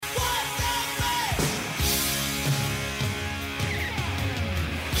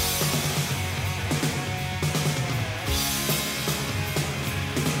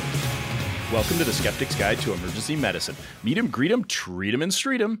Welcome to the Skeptic's Guide to Emergency Medicine. Meet 'em, greet 'em, treat 'em, and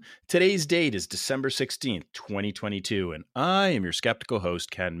street 'em. Today's date is December 16th, 2022, and I am your skeptical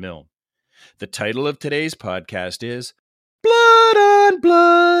host, Ken Milne. The title of today's podcast is Blood on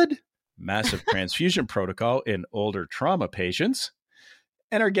Blood, Massive Transfusion Protocol in Older Trauma Patients.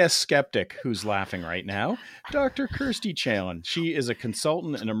 And our guest skeptic, who's laughing right now, Dr. Kirsty Challen. She is a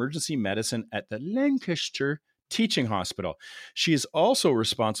consultant in emergency medicine at the Lancashire Teaching Hospital. She is also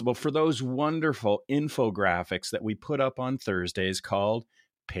responsible for those wonderful infographics that we put up on Thursdays called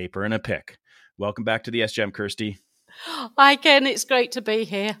Paper and a Pick. Welcome back to the SGEM, Kirsty. Hi, Ken. It's great to be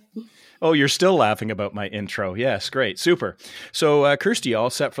here. Oh, you're still laughing about my intro. Yes, great. Super. So, Kirsty, all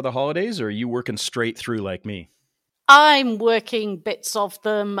set for the holidays, or are you working straight through like me? I'm working bits of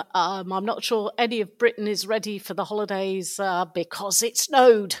them. I'm not sure any of Britain is ready for the holidays because it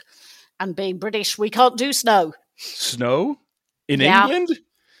snowed. And being British, we can't do snow. Snow in England?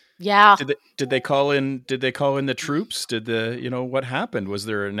 Yeah. Did they call in? Did they call in the troops? What happened? Was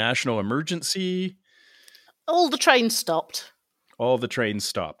there a national emergency? All the trains stopped. All the trains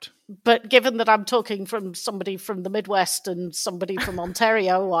stopped. But given that I'm talking from somebody from the Midwest and somebody from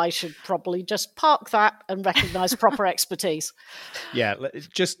Ontario, I should probably just park that and recognise proper expertise. Yeah,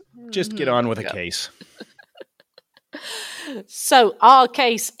 just get on with a case. So our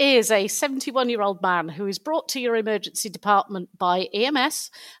case is a 71-year-old man who is brought to your emergency department by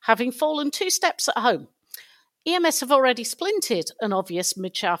EMS, having fallen 2 steps at home. EMS have already splinted an obvious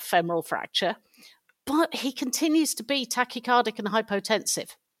mid-shaft femoral fracture, but he continues to be tachycardic and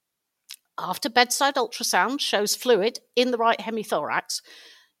hypotensive. After bedside ultrasound shows fluid in the right hemithorax,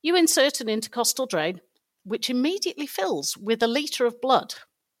 you insert an intercostal drain, which immediately fills with a litre of blood.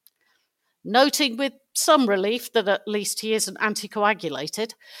 Noting with some relief that at least he isn't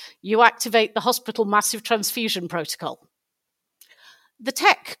anticoagulated, you activate the hospital massive transfusion protocol. The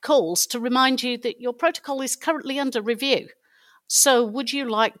tech calls to remind you that your protocol is currently under review. So would you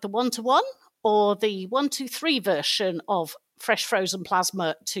like the 1-to-1 or the 1-to-3 version of fresh frozen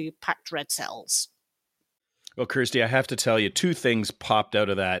plasma to packed red cells? Well, Kirsty, I have to tell you, 2 things popped out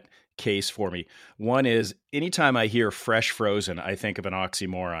of that case for me. One is, anytime I hear fresh frozen, I think of an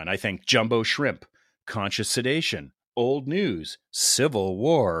oxymoron. I think jumbo shrimp, conscious sedation, old news, civil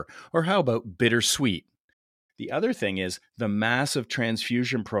war, or how about bittersweet? The other thing is the massive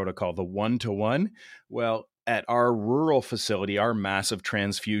transfusion protocol, the 1-to-1. Well, at our rural facility, our massive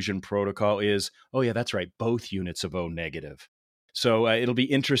transfusion protocol is, oh yeah, that's right, both units of O negative. So it'll be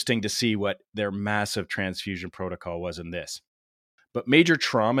interesting to see what their massive transfusion protocol was in this. But major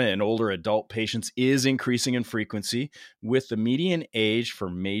trauma in older adult patients is increasing in frequency, with the median age for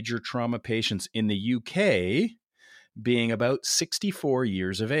major trauma patients in the UK being about 64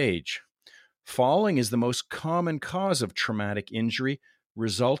 years of age. Falling is the most common cause of traumatic injury,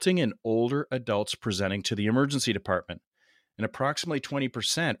 resulting in older adults presenting to the emergency department. And approximately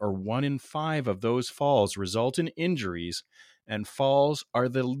 20%, or 1 in 5 of those falls, result in injuries, and falls are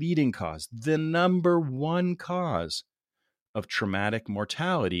the leading cause, the number 1 cause of traumatic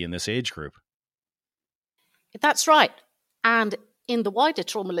mortality in this age group. That's right. And in the wider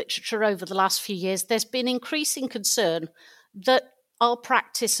trauma literature over the last few years, there's been increasing concern that our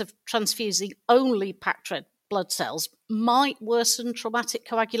practice of transfusing only packed red blood cells might worsen traumatic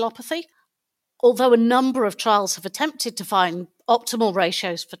coagulopathy. Although a number of trials have attempted to find optimal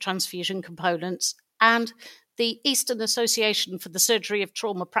ratios for transfusion components, and the Eastern Association for the Surgery of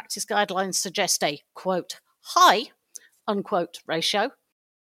Trauma practice guidelines suggest a, quote, high, unquote, ratio,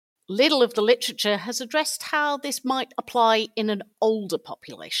 little of the literature has addressed how this might apply in an older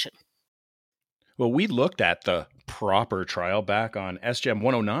population. Well, we looked at the proper trial back on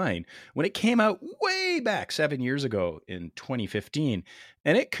SGEM109 when it came out way back 7 years ago in 2015,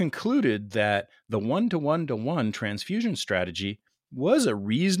 and it concluded that the 1-to-1-to-1 transfusion strategy was a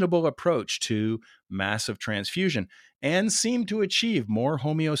reasonable approach to massive transfusion and seemed to achieve more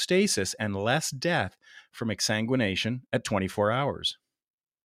homeostasis and less death from exsanguination at 24 hours.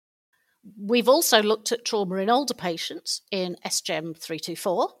 We've also looked at trauma in older patients in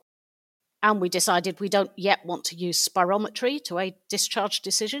SGEM384, and we decided we don't yet want to use spirometry to aid discharge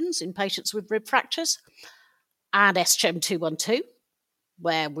decisions in patients with rib fractures, and SGEM212,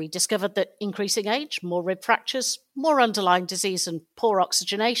 where we discovered that increasing age, more rib fractures, more underlying disease, and poor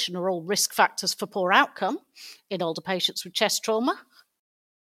oxygenation are all risk factors for poor outcome in older patients with chest trauma.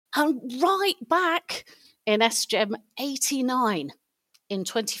 And right back in SGEM89 in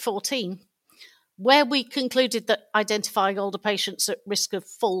 2014, where we concluded that identifying older patients at risk of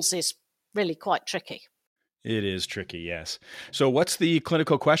falls is really quite tricky. It is tricky, yes. So what's the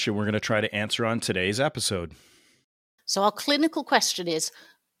clinical question we're going to try to answer on today's episode? So our clinical question is,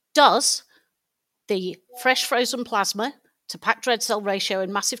 does The fresh frozen plasma to packed red cell ratio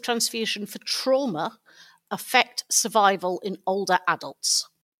and massive transfusion for trauma affect survival in older adults.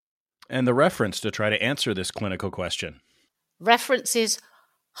 And the reference to try to answer this clinical question. Reference is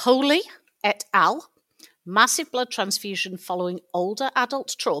Holy et al. Massive blood transfusion following older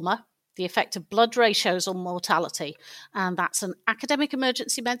adult trauma, the effect of blood ratios on mortality. And that's an Academic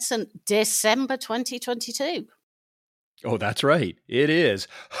Emergency Medicine, December 2022. Oh, that's right. It is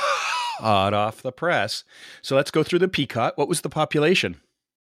hot off the press. So let's go through the PCOT. What was the population?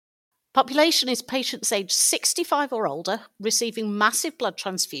 Population is patients aged 65 or older receiving massive blood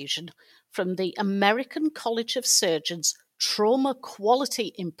transfusion from the American College of Surgeons Trauma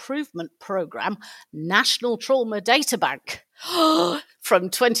Quality Improvement Program National Trauma Data Bank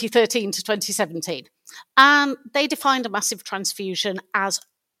from 2013 to 2017. And they defined a massive transfusion as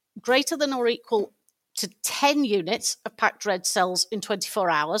greater than or equal to 10 units of packed red cells in 24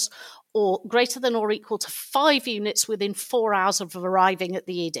 hours, or greater than or equal to 5 units within 4 hours of arriving at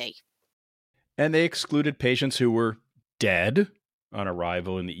the ED. And they excluded patients who were dead on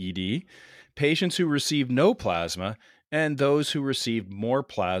arrival in the ED, patients who received no plasma, and those who received more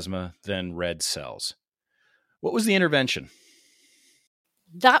plasma than red cells. What was the intervention?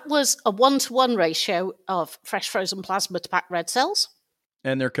 That was a 1-to-1 ratio of fresh frozen plasma to packed red cells.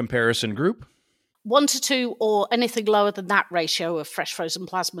 And their comparison group? 1-to-2 or anything lower than that ratio of fresh frozen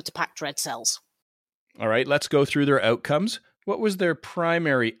plasma to packed red cells. All right, let's go through their outcomes. What was their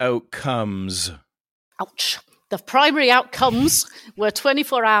primary outcomes? Ouch. The primary outcomes were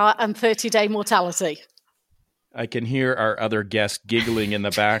 24-hour and 30-day mortality. I can hear our other guest giggling in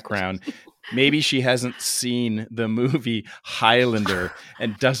the background. Maybe she hasn't seen the movie Highlander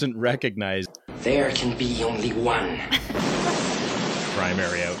and doesn't recognize there can be only one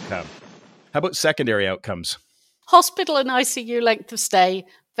primary outcome. How about secondary outcomes? Hospital and ICU length of stay,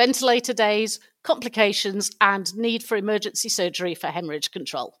 ventilator days, complications, and need for emergency surgery for hemorrhage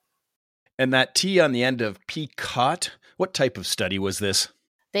control. And that T on the end of PCOT, what type of study was this?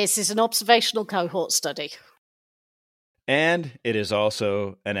 This is an observational cohort study. And it is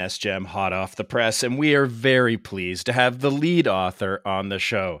also an SGEM hot off the press, and we are very pleased to have the lead author on the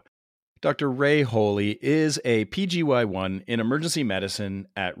show. Dr. Ray Holy is a PGY1 in emergency medicine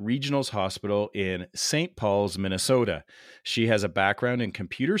at Regionals Hospital in St. Paul's, Minnesota. She has a background in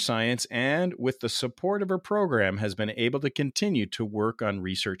computer science and, with the support of her program, has been able to continue to work on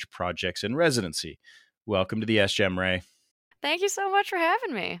research projects in residency. Welcome to the SGEM, Ray. Thank you so much for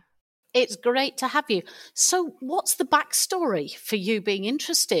having me. It's great to have you. So what's the backstory for you being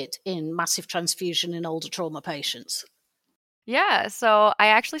interested in massive transfusion in older trauma patients? Yeah, so I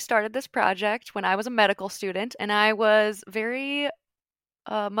actually started this project when I was a medical student, and I was very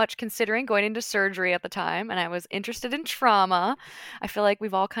much considering going into surgery at the time, and I was interested in trauma. I feel like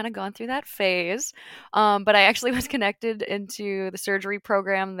we've all kind of gone through that phase, but I actually was connected into the surgery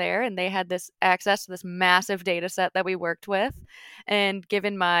program there, and they had this access to this massive data set that we worked with. And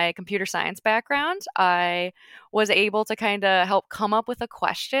given my computer science background, I was able to kind of help come up with a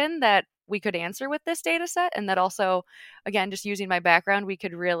question that we could answer with this data set, and that also, again, just using my background, we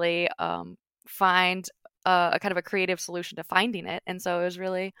could really find a kind of a creative solution to finding it. And so it was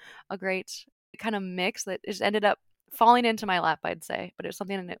really a great kind of mix that just ended up falling into my lap, I'd say, but it was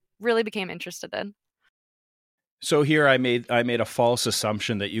something that really became interested in. So here I made a false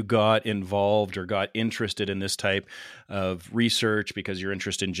assumption that you got involved or got interested in this type of research because you're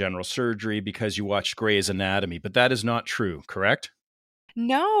interested in general surgery, because you watched Grey's Anatomy, but that is not true, correct?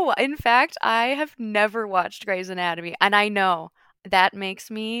 No, in fact, I have never watched Grey's Anatomy, and I know that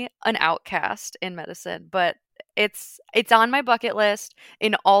makes me an outcast in medicine, but it's on my bucket list.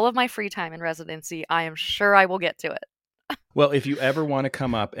 In all of my free time in residency, I am sure I will get to it. Well, if you ever want to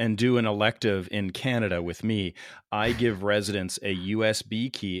come up and do an elective in Canada with me, I give residents a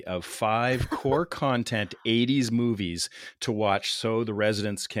USB key of 5 core content 80s movies to watch so the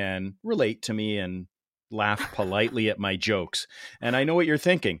residents can relate to me and laugh politely at my jokes. And I know what you're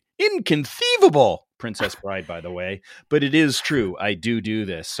thinking. Inconceivable! Princess Bride, by the way. But it is true. I do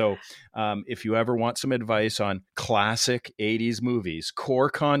this. So if you ever want some advice on classic 80s movies, core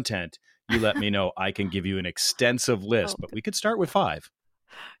content, you let me know. I can give you an extensive list, but we could start with 5.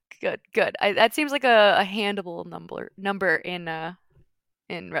 Good. That seems like a handable number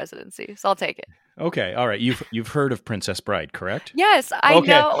in residency, so I'll take it. Okay, all right. You've heard of Princess Bride, correct? Yes, I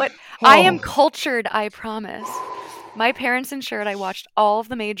know it. I am cultured, I promise. My parents ensured I watched all of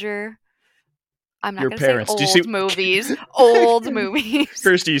the major. I'm not going to say old movies. Old movies.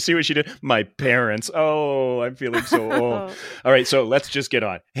 Kirsty, you see what she did? My parents. Oh, I'm feeling so old. All right, so let's just get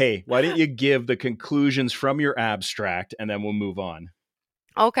on. Hey, why don't you give the conclusions from your abstract, and then we'll move on.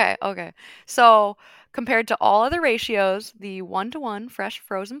 Okay. So compared to all other ratios, the 1-to-1 fresh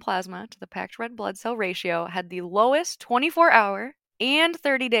frozen plasma to the packed red blood cell ratio had the lowest 24-hour and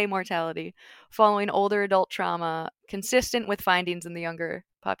 30-day mortality following older adult trauma, consistent with findings in the younger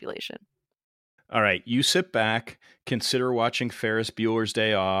population. All right, you sit back, consider watching Ferris Bueller's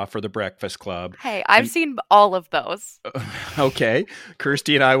Day Off or The Breakfast Club. Hey, I've seen all of those. Okay,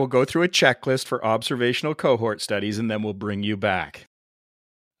 Kirsty and I will go through a checklist for observational cohort studies, and then we'll bring you back.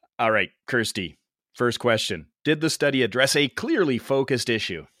 All right, Kirsty, first question. Did the study address a clearly focused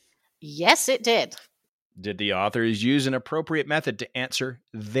issue? Yes, it did. Did the authors use an appropriate method to answer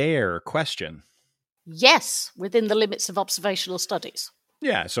their question? Yes, within the limits of observational studies.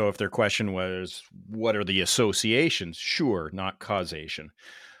 Yeah, so if their question was, what are the associations? Sure, not causation.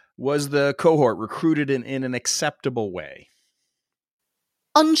 Was the cohort recruited in an acceptable way?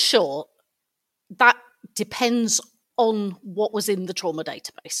 Unsure. That depends on what was in the trauma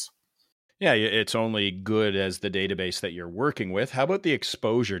database. Yeah, it's only good as the database that you're working with. How about the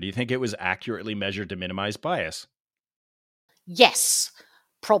exposure? Do you think it was accurately measured to minimize bias? Yes,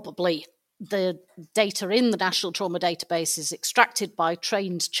 probably. The data in the National Trauma Database is extracted by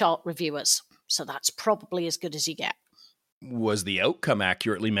trained chart reviewers, so that's probably as good as you get. Was the outcome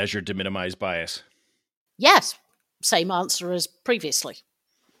accurately measured to minimize bias? Yes, same answer as previously.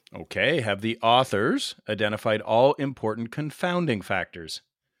 Okay, have the authors identified all important confounding factors?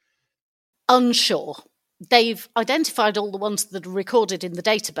 Unsure. They've identified all the ones that are recorded in the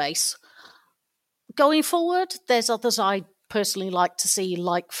database. Going forward, there's others I personally like to see,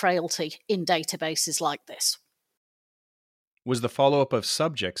 like frailty, in databases like this. Was the follow-up of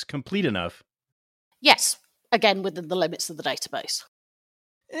subjects complete enough? Yes, again within the limits of the database.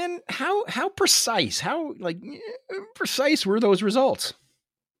 And how precise? Precise were those results?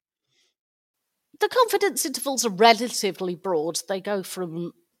 The confidence intervals are relatively broad. They go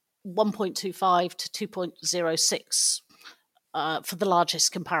from 1.25 to 2.06 for the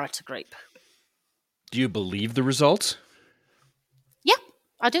largest comparator group. Do you believe the results? Yeah,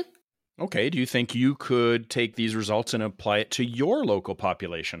 I do. Okay, do you think you could take these results and apply it to your local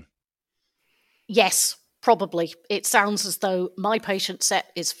population? Yes, probably. It sounds as though my patient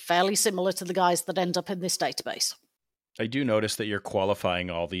set is fairly similar to the guys that end up in this database. I do notice that you're qualifying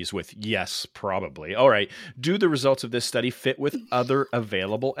all these with yes, probably. All right. Do the results of this study fit with other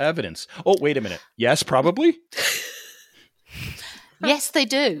available evidence? Oh, wait a minute. Yes, probably? Yes, they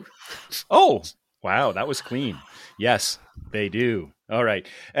do. Oh, wow. That was clean. Yes, they do. All right.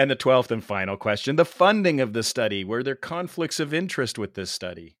 And the 12th and final question, the funding of the study. Were there conflicts of interest with this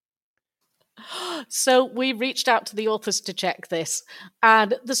study? So we reached out to the authors to check this,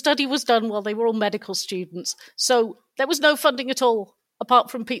 and the study was done while they were all medical students. So there was no funding at all,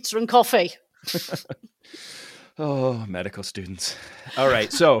 apart from pizza and coffee. Oh, medical students. All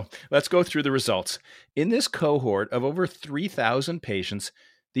right, so let's go through the results. In this cohort of over 3,000 patients,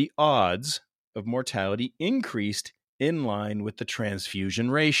 the odds of mortality increased in line with the transfusion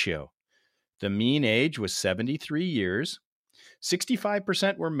ratio. The mean age was 73 years,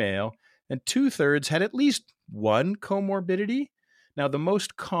 65% were male, and 2/3 had at least one comorbidity. Now, the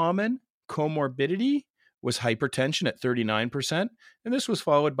most common comorbidity was hypertension at 39%, and this was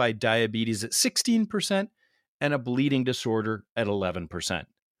followed by diabetes at 16% and a bleeding disorder at 11%.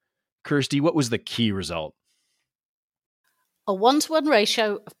 Kirsty, what was the key result? A 1-to-1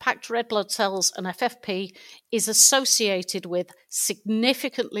 ratio of packed red blood cells and FFP is associated with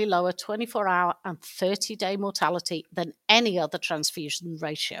significantly lower 24-hour and 30-day mortality than any other transfusion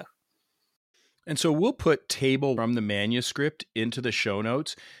ratio. And so we'll put table from the manuscript into the show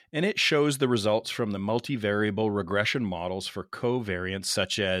notes, and it shows the results from the multivariable regression models for covariants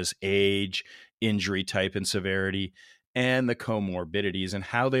such as age, injury type and severity, and the comorbidities and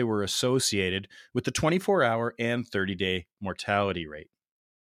how they were associated with the 24-hour and 30-day mortality rate.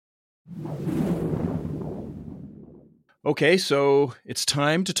 Okay, so it's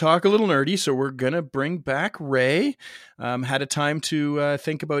time to talk a little nerdy. So we're going to bring back Ray. Had a time to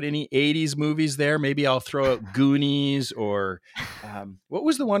think about any 80s movies there. Maybe I'll throw out Goonies or what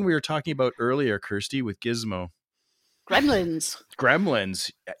was the one we were talking about earlier, Kirsty, with Gizmo? Gremlins.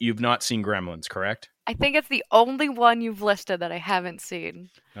 Gremlins. You've not seen Gremlins, correct? I think it's the only one you've listed that I haven't seen.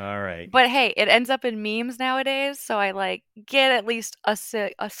 All right. But hey, it ends up in memes nowadays, so I get at least a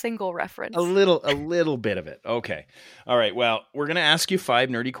single reference. A little bit of it. Okay. All right. Well, we're going to ask you 5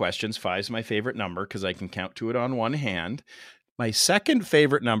 nerdy questions. 5's my favorite number because I can count to it on one hand. My second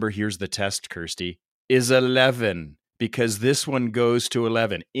favorite number, here's the test, Kirsty, is 11 because this one goes to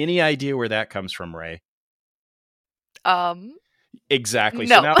 11. Any idea where that comes from, Ray? Exactly.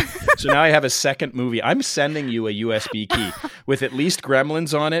 No. So now I have a second movie. I'm sending you a USB key with at least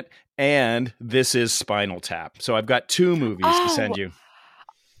Gremlins on it, and This Is Spinal Tap. So I've got two movies to send you.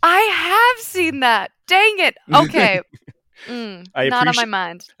 I have seen that. Dang it. Okay. Not on my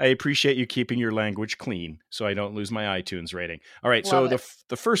mind. I appreciate you keeping your language clean so I don't lose my iTunes rating. All right. Love So it.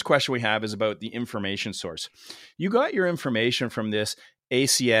 the first question we have is about the information source. You got your information from this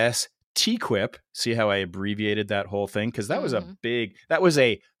ACS TQIP. See how I abbreviated that whole thing? Because that was that was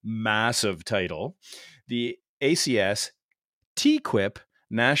a massive title. The ACS TQIP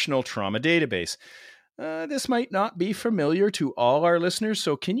National Trauma Database. This might not be familiar to all our listeners,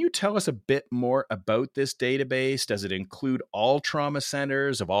 so can you tell us a bit more about this database? Does it include all trauma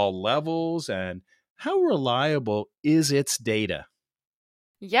centers of all levels, and how reliable is its data?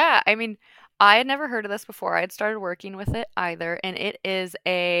 Yeah, I mean, I had never heard of this before. I had started working with it either, and it is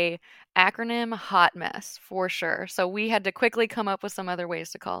a acronym hot mess for sure. So we had to quickly come up with some other ways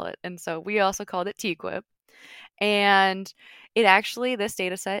to call it, and so we also called it TQIP. And it actually, this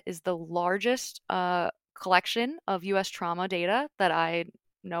data set is the largest collection of U.S. trauma data that I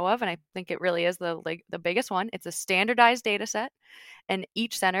know of, and I think it really is the biggest one. It's a standardized data set, and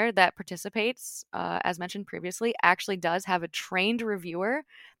each center that participates, as mentioned previously, actually does have a trained reviewer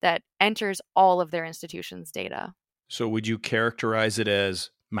that enters all of their institution's data. So would you characterize it as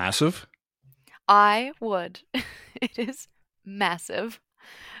massive? I would. It is massive.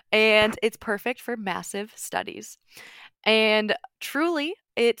 And it's perfect for massive studies. And truly,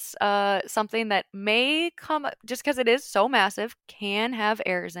 it's something that may come, just because it is so massive, can have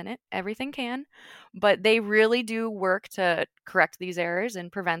errors in it. Everything can. But they really do work to correct these errors and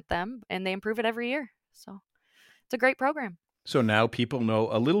prevent them, and they improve it every year. So it's a great program. So now people know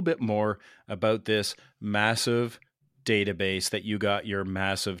a little bit more about this massive database that you got your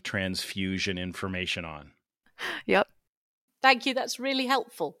massive transfusion information on. Yep. Thank you. That's really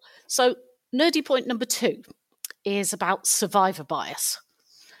helpful. So, nerdy point number 2 is about survivor bias.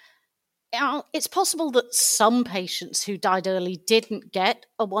 Now, it's possible that some patients who died early didn't get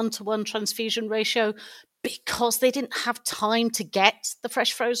a 1-to-1 transfusion ratio because they didn't have time to get the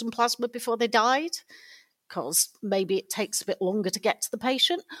fresh frozen plasma before they died, because maybe it takes a bit longer to get to the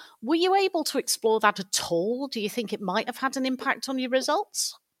patient. Were you able to explore that at all? Do you think it might have had an impact on your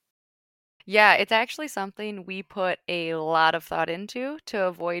results? Yeah, it's actually something we put a lot of thought into to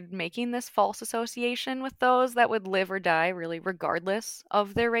avoid making this false association with those that would live or die really regardless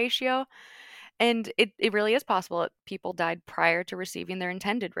of their ratio. And it really is possible that people died prior to receiving their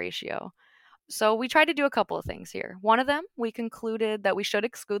intended ratio. So we tried to do a couple of things here. One of them, we concluded that we should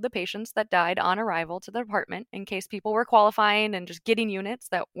exclude the patients that died on arrival to the department in case people were qualifying and just getting units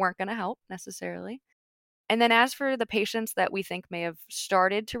that weren't going to help necessarily. And then as for the patients that we think may have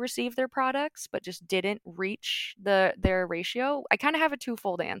started to receive their products but just didn't reach their ratio, I kind of have a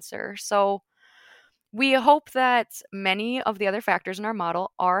twofold answer. So we hope that many of the other factors in our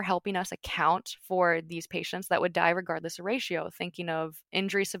model are helping us account for these patients that would die regardless of ratio, thinking of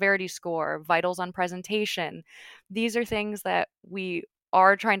injury severity score, vitals on presentation. These are things that we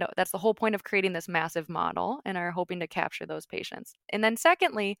are trying to, that's the whole point of creating this massive model, and are hoping to capture those patients. And then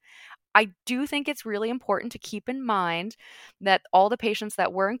secondly, I do think it's really important to keep in mind that all the patients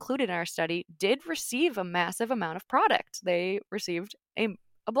that were included in our study did receive a massive amount of product. They received a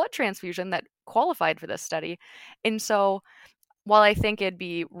blood transfusion that qualified for this study. And so while I think it'd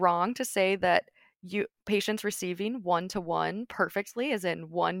be wrong to say that patients receiving 1-to-1 perfectly, as in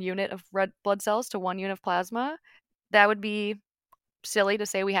 1 unit of red blood cells to 1 unit of plasma, that would be silly to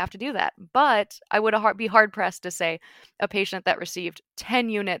say we have to do that. But I would be hard-pressed to say a patient that received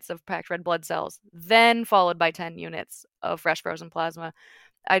 10 units of packed red blood cells, then followed by 10 units of fresh frozen plasma,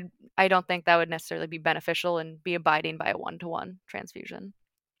 I don't think that would necessarily be beneficial and be abiding by a 1-to-1 transfusion.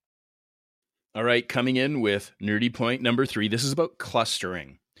 All right, coming in with nerdy point number 3. This is about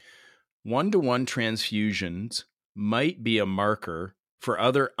clustering. 1-to-1 transfusions might be a marker for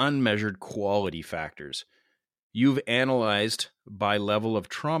other unmeasured quality factors. You've analyzed by level of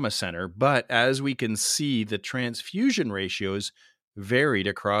trauma center, but as we can see, the transfusion ratios varied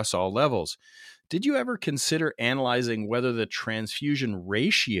across all levels. Did you ever consider analyzing whether the transfusion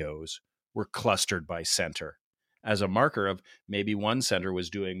ratios were clustered by center as a marker of maybe one center was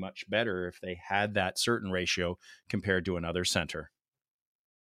doing much better if they had that certain ratio compared to another center?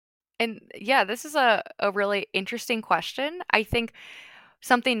 And yeah, this is a really interesting question. I think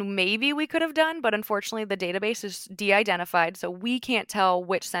something maybe we could have done, but unfortunately the database is de-identified, so we can't tell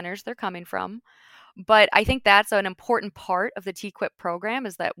which centers they're coming from. But I think that's an important part of the TQIP program,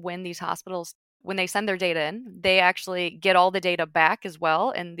 is that when these hospitals when they send their data in, they actually get all the data back as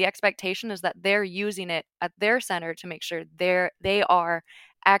well. And the expectation is that they're using it at their center to make sure they are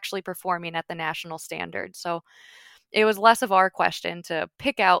actually performing at the national standard. So it was less of our question to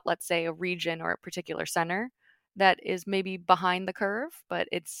pick out, let's say, a region or a particular center that is maybe behind the curve, but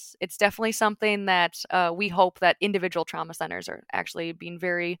it's definitely something that we hope that individual trauma centers are actually being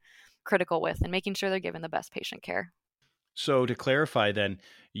very critical with and making sure they're giving the best patient care. So to clarify then,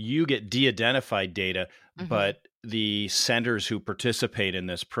 you get de-identified data, but the centers who participate in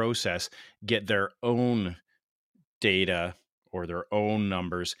this process get their own data or their own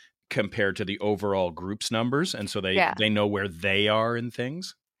numbers compared to the overall group's numbers. And so they know where they are in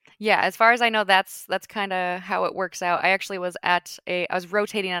things. Yeah, as far as I know, that's kind of how it works out. I actually was I was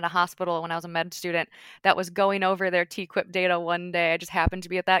rotating at a hospital when I was a med student that was going over their TQIP data one day. I just happened to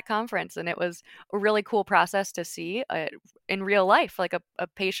be at that conference, and it was a really cool process to see in real life, like a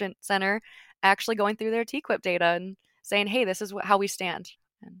patient center actually going through their TQIP data and saying, hey, this is how we stand.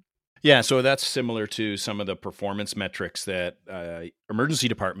 Yeah, so that's similar to some of the performance metrics that emergency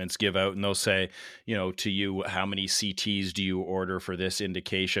departments give out, and they'll say, to you, how many CTs do you order for this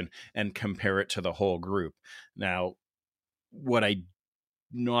indication, and compare it to the whole group. Now, what I'm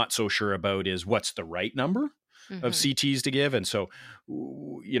not so sure about is what's the right number of CTs to give. And so,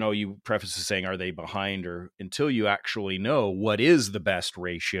 you preface it saying, are they behind? Or until you actually know what is the best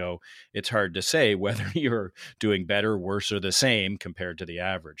ratio, it's hard to say whether you're doing better, worse, or the same compared to the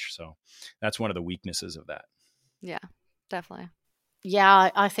average. So that's one of the weaknesses of that. Yeah, definitely. Yeah,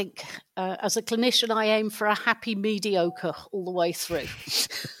 I think as a clinician, I aim for a happy mediocre all the way through.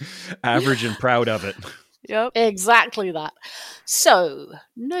 Average and proud of it. Yep. Exactly that. So,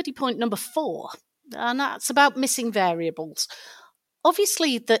 nerdy point number 4, and that's about missing variables.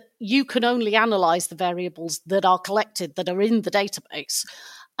 Obviously, that you can only analyze the variables that are collected, that are in the database.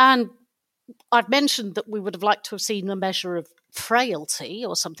 And I've mentioned that we would have liked to have seen a measure of frailty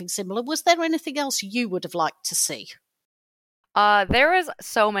or something similar. Was there anything else you would have liked to see? There is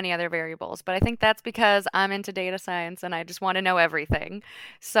so many other variables, but I think that's because I'm into data science and I just want to know everything.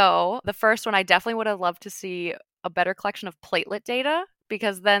 So the first one, I definitely would have loved to see a better collection of platelet data,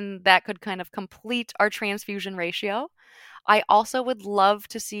 because then that could kind of complete our transfusion ratio. I also would love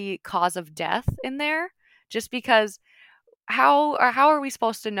to see cause of death in there, just because how are we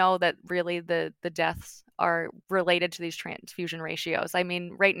supposed to know that really the deaths are related to these transfusion ratios? I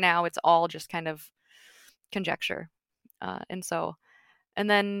mean, right now it's all just kind of conjecture. And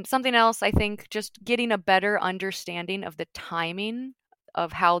then something else, I think just getting a better understanding of the timing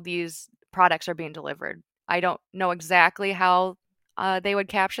of how these products are being delivered. I don't know exactly how they would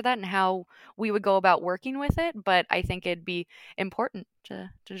capture that and how we would go about working with it, but I think it'd be important to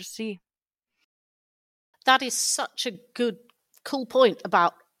just see. That is such a cool point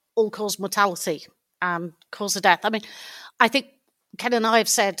about all-cause mortality and cause of death. I mean, I think Ken and I have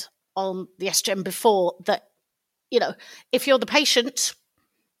said on the SGEM before that, if you're the patient,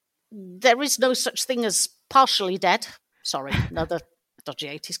 there is no such thing as partially dead. Sorry, another dodgy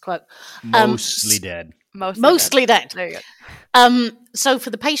 80s quote. Mostly dead. Mostly dead. There you go. So for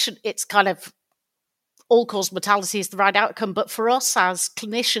the patient, it's kind of all-cause mortality is the right outcome. But for us as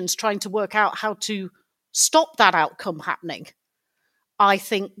clinicians trying to work out how to stop that outcome happening, I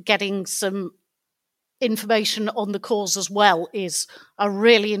think getting some information on the cause as well is a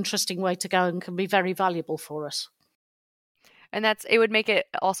really interesting way to go and can be very valuable for us. And it would make it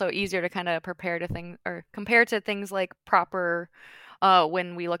also easier to kind of compare to things like proper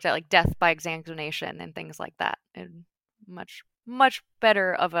when we looked at like death by exsanguination and things like that. And much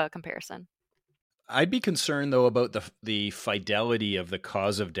better of a comparison. I'd be concerned, though, about the fidelity of the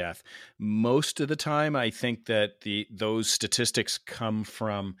cause of death. Most of the time, I think that those statistics come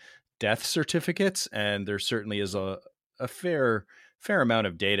from death certificates, and there certainly is a fair amount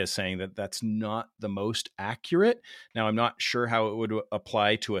of data saying that that's not the most accurate. Now, I'm not sure how it would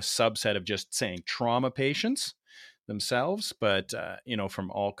apply to a subset of just saying trauma patients themselves, but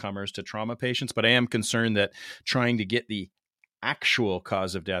from all comers to trauma patients. But I am concerned that trying to get the actual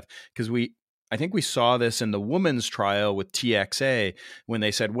cause of death, because I think we saw this in the women's trial with TXA when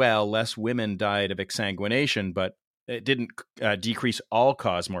they said, well, less women died of exsanguination, but it didn't decrease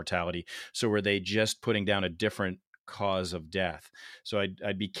all-cause mortality. So were they just putting down a different cause of death? So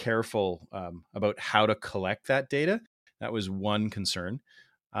I'd be careful about how to collect that data. That was one concern.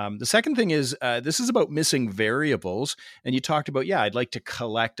 The second thing is this is about missing variables. And you talked about, I'd like to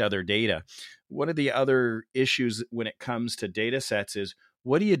collect other data. One of the other issues when it comes to data sets is,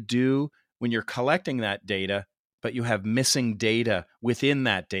 what do you do when you're collecting that data, but you have missing data within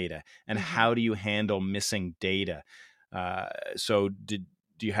that data? And how do you handle missing data? So did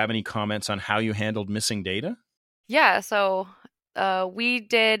do you have any comments on how you handled missing data? Yeah, so we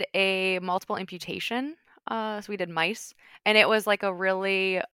did a multiple imputation. So we did mice, and it was like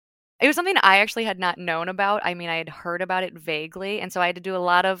it was something I actually had not known about. I mean, I had heard about it vaguely, and so I had to do a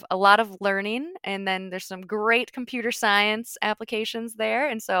lot of learning. And then there's some great computer science applications there,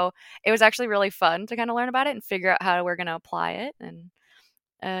 and so it was actually really fun to kind of learn about it and figure out how we're going to apply it. And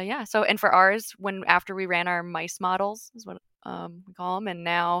yeah, so and for ours, after we ran our mice models, is what we call them, and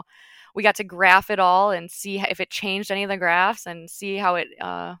now we got to graph it all and see if it changed any of the graphs and see how it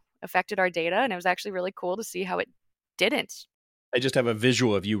affected our data. And it was actually really cool to see how it didn't. I just have a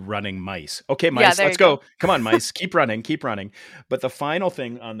visual of you running mice. Okay, mice, let's go. Come on, mice, keep running. But the final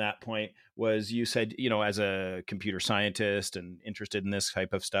thing on that point was you said, as a computer scientist and interested in this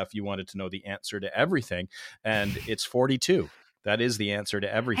type of stuff, you wanted to know the answer to everything. And it's 42. That is the answer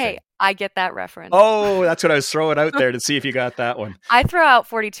to everything. Hey, I get that reference. Oh, that's what I was throwing out there to see if you got that one. I throw out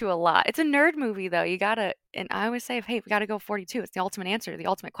 42 a lot. It's a nerd movie, though. And I always say, hey, we got to go 42. It's the ultimate answer, the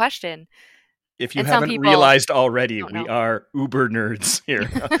ultimate question. If you haven't realized already, we are uber nerds here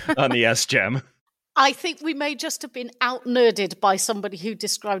on the SGEM. I think we may just have been out-nerded by somebody who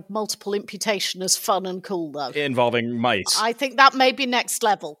described multiple imputation as fun and cool, though. Involving mice. I think that may be next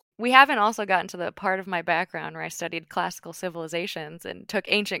level. We haven't also gotten to the part of my background where I studied classical civilizations and took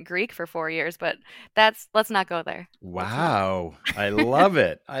ancient Greek for 4 years, but let's not go there. Wow. I love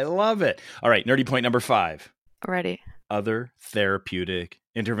it. I love it. All right, nerdy point number 5. Ready. Other therapeutic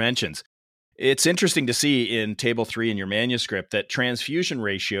interventions. It's interesting to see in Table 3 in your manuscript that transfusion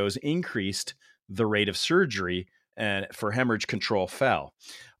ratios increased the rate of surgery and for hemorrhage control fell.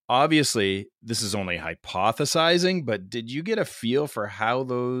 Obviously, this is only hypothesizing, but did you get a feel for how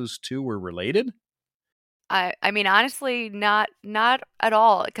those two were related? I mean, honestly, not at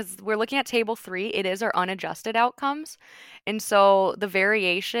all, because we're looking at Table 3. It is our unadjusted outcomes. And so the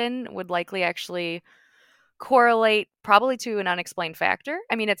variation would likely actually correlate probably to an unexplained factor.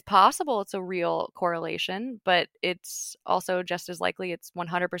 I mean, it's possible it's a real correlation, but it's also just as likely it's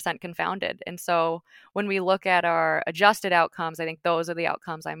 100% confounded. And so when we look at our adjusted outcomes, I think those are the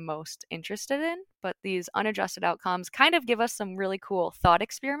outcomes I'm most interested in. But these unadjusted outcomes kind of give us some really cool thought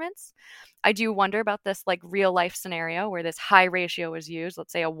experiments. I do wonder about this like real life scenario where this high ratio is used,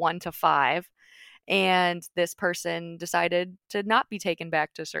 let's say a 1:5. And this person decided to not be taken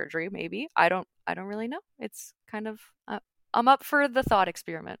back to surgery. Maybe I don't really know. It's kind of I'm up for the thought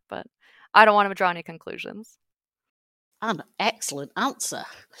experiment, but I don't want to draw any conclusions. An excellent answer.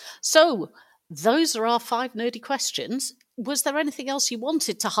 So those are our 5 nerdy questions. Was there anything else you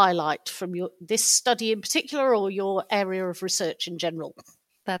wanted to highlight from this study in particular, or your area of research in general?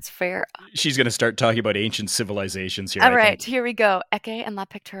 That's fair. She's going to start talking about ancient civilizations here. All right, here we go. Ecce and la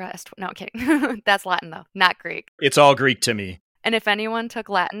pictura est. No, kidding. That's Latin, though, not Greek. It's all Greek to me. And if anyone took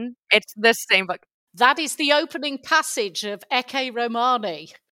Latin, it's this same book. That is the opening passage of Ecce Romani.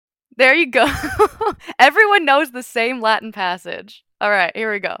 There you go. Everyone knows the same Latin passage. All right,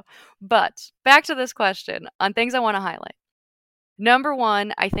 here we go. But back to this question on things I want to highlight. Number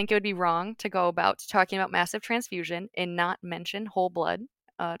 1, I think it would be wrong to go about talking about massive transfusion and not mention whole blood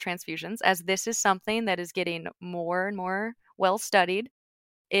transfusions, as this is something that is getting more and more well studied.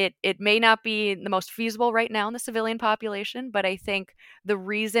 It may not be the most feasible right now in the civilian population, but I think the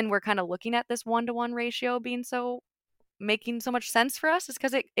reason we're kind of looking at this 1-to-1 ratio making so much sense for us is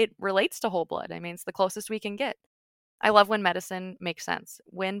because it relates to whole blood. I mean, it's the closest we can get. I love when medicine makes sense.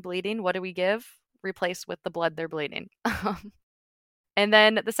 When bleeding, what do we give? Replace with the blood they're bleeding. And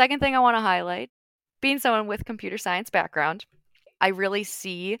then the second thing I want to highlight, being someone with computer science background, I really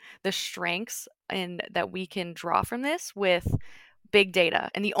see the strengths that we can draw from this with big data.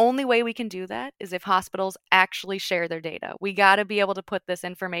 And the only way we can do that is if hospitals actually share their data. We got to be able to put this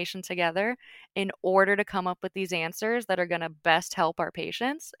information together in order to come up with these answers that are going to best help our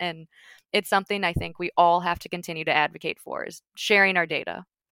patients. And it's something I think we all have to continue to advocate for, is sharing our data.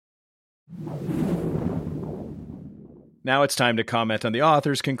 Now it's time to comment on the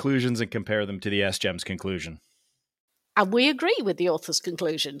author's conclusions and compare them to the SGEM's conclusion. And we agree with the author's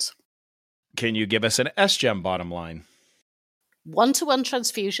conclusions. Can you give us an SGEM bottom line? 1-to-1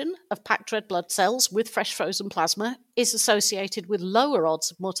 transfusion of packed red blood cells with fresh frozen plasma is associated with lower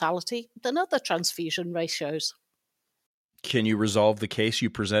odds of mortality than other transfusion ratios. Can you resolve the case you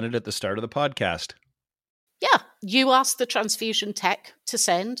presented at the start of the podcast? Yeah, you asked the transfusion tech to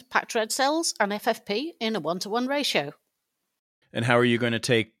send packed red cells and FFP in a 1-to-1 ratio. And how are you going to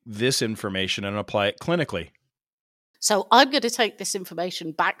take this information and apply it clinically? So I'm going to take this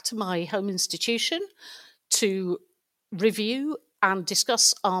information back to my home institution to review and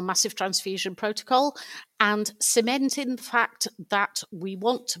discuss our massive transfusion protocol and cement in the fact that we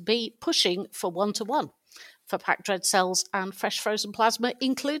want to be pushing for 1-to-1 for packed red cells and fresh frozen plasma,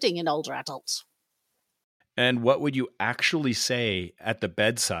 including in older adults. And what would you actually say at the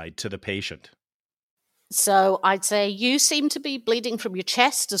bedside to the patient? So I'd say, you seem to be bleeding from your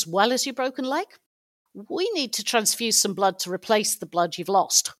chest as well as your broken leg. We need to transfuse some blood to replace the blood you've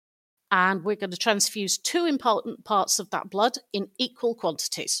lost. And we're going to transfuse 2 important parts of that blood in equal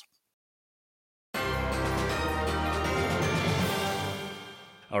quantities.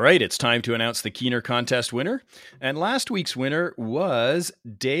 All right, it's time to announce the Keener contest winner. And last week's winner was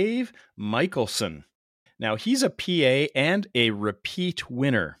Dave Michelson. Now, he's a PA and a repeat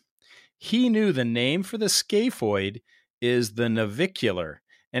winner. He knew the name for the scaphoid is the navicular,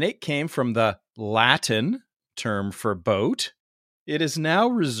 and it came from the Latin term for boat. It is now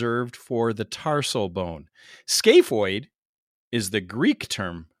reserved for the tarsal bone. Scaphoid is the Greek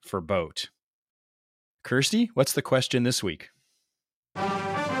term for boat. Kirsty, what's the question this week?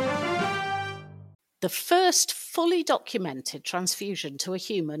 The first fully documented transfusion to a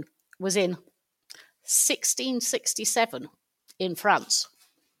human was in 1667 in France.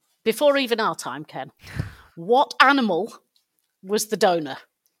 Before even our time, Ken. What animal was the donor?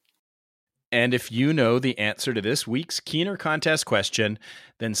 And if you know the answer to this week's Keener contest question,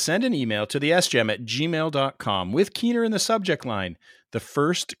 then send an email to the sgem@gmail.com with Keener in the subject line. The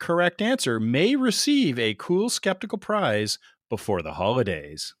first correct answer may receive a cool skeptical prize before the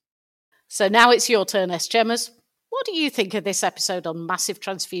holidays. So now it's your turn, SGEMers. What do you think of this episode on massive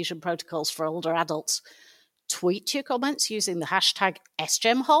transfusion protocols for older adults? Tweet your comments using the hashtag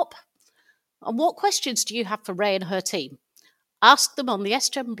SGEMHop. And what questions do you have for Ray and her team? Ask them on the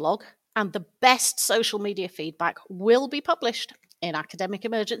SGEM blog, and the best social media feedback will be published in Academic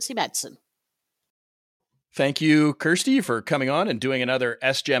Emergency Medicine. Thank you, Kirsty, for coming on and doing another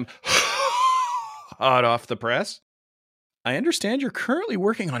SGEM hot off the press. I understand you're currently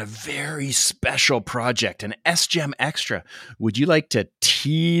working on a very special project, an SGEM Extra. Would you like to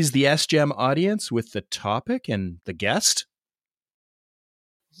tease the SGEM audience with the topic and the guest?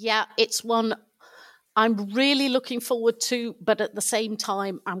 Yeah, it's one I'm really looking forward to, but at the same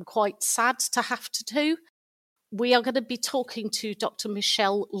time, I'm quite sad to have to do. We are going to be talking to Dr.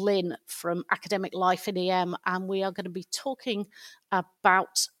 Michelle Lynn from Academic Life in EM, and we are going to be talking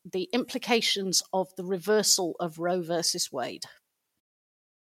about the implications of the reversal of Roe versus Wade.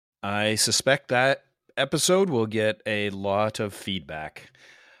 I suspect that episode will get a lot of feedback.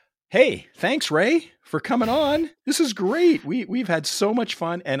 Hey, thanks, Ray, for coming on. This is great. We've had so much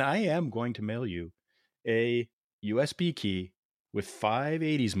fun, and I am going to mail you a USB key with 5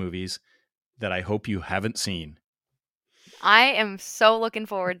 80s movies that I hope you haven't seen. I am so looking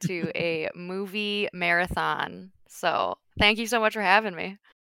forward to a movie marathon. So thank you so much for having me.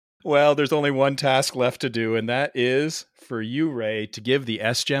 Well, there's only one task left to do, and that is for you, Ray, to give the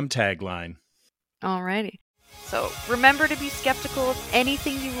SGEM tagline. Alrighty. So remember to be skeptical of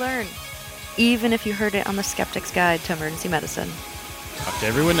anything you learn, even if you heard it on the Skeptic's Guide to Emergency Medicine. Talk to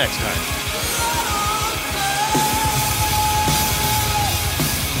everyone next time.